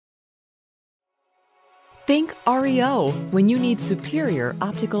Think REO when you need superior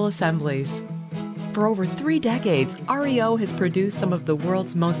optical assemblies. For over 3 decades, REO has produced some of the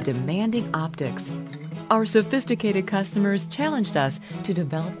world's most demanding optics. Our sophisticated customers challenged us to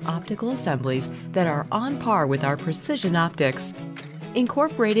develop optical assemblies that are on par with our precision optics.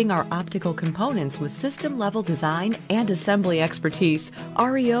 Incorporating our optical components with system-level design and assembly expertise,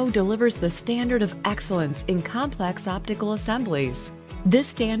 REO delivers the standard of excellence in complex optical assemblies. This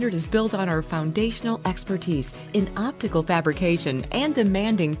standard is built on our foundational expertise in optical fabrication and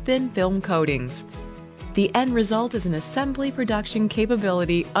demanding thin film coatings. The end result is an assembly production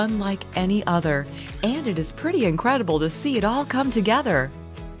capability unlike any other, and it is pretty incredible to see it all come together.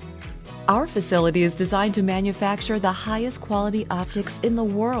 Our facility is designed to manufacture the highest quality optics in the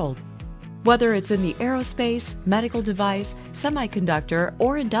world. Whether it's in the aerospace, medical device, semiconductor,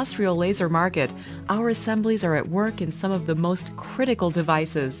 or industrial laser market, our assemblies are at work in some of the most critical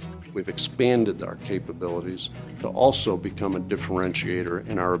devices. We've expanded our capabilities to also become a differentiator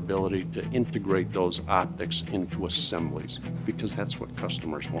in our ability to integrate those optics into assemblies, because that's what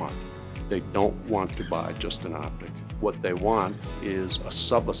customers want. They don't want to buy just an optic. What they want is a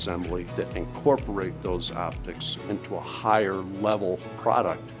sub-assembly that incorporate those optics into a higher level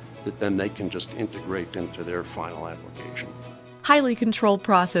product that then they can just integrate into their final application. Highly controlled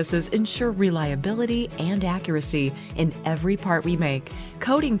processes ensure reliability and accuracy in every part we make.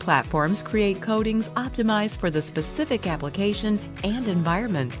 Coating platforms create coatings optimized for the specific application and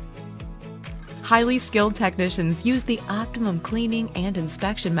environment. Highly skilled technicians use the optimum cleaning and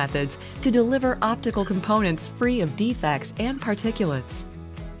inspection methods to deliver optical components free of defects and particulates.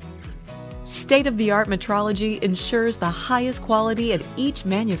 State-of-the-art metrology ensures the highest quality at each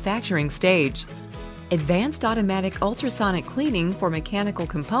manufacturing stage. Advanced automatic ultrasonic cleaning for mechanical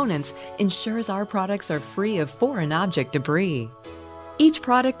components ensures our products are free of foreign object debris. Each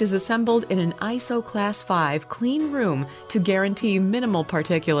product is assembled in an ISO Class 5 clean room to guarantee minimal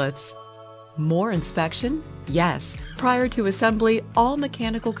particulates. More inspection? Yes. Prior to assembly, all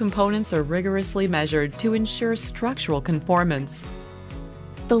mechanical components are rigorously measured to ensure structural conformance.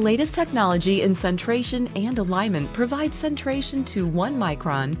 The latest technology in centration and alignment provides centration to 1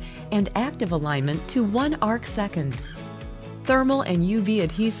 micron and active alignment to 1 arc second. Thermal and UV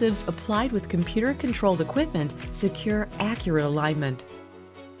adhesives applied with computer-controlled equipment secure accurate alignment.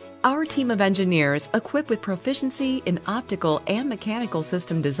 Our team of engineers, equipped with proficiency in optical and mechanical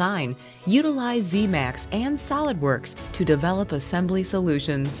system design, utilize ZMAX and SolidWorks to develop assembly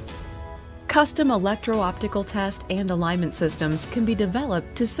solutions. Custom electro-optical test and alignment systems can be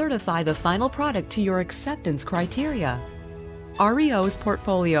developed to certify the final product to your acceptance criteria. REO's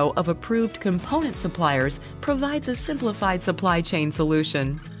portfolio of approved component suppliers provides a simplified supply chain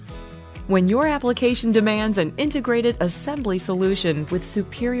solution. When your application demands an integrated assembly solution with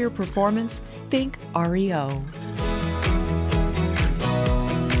superior performance, think REO.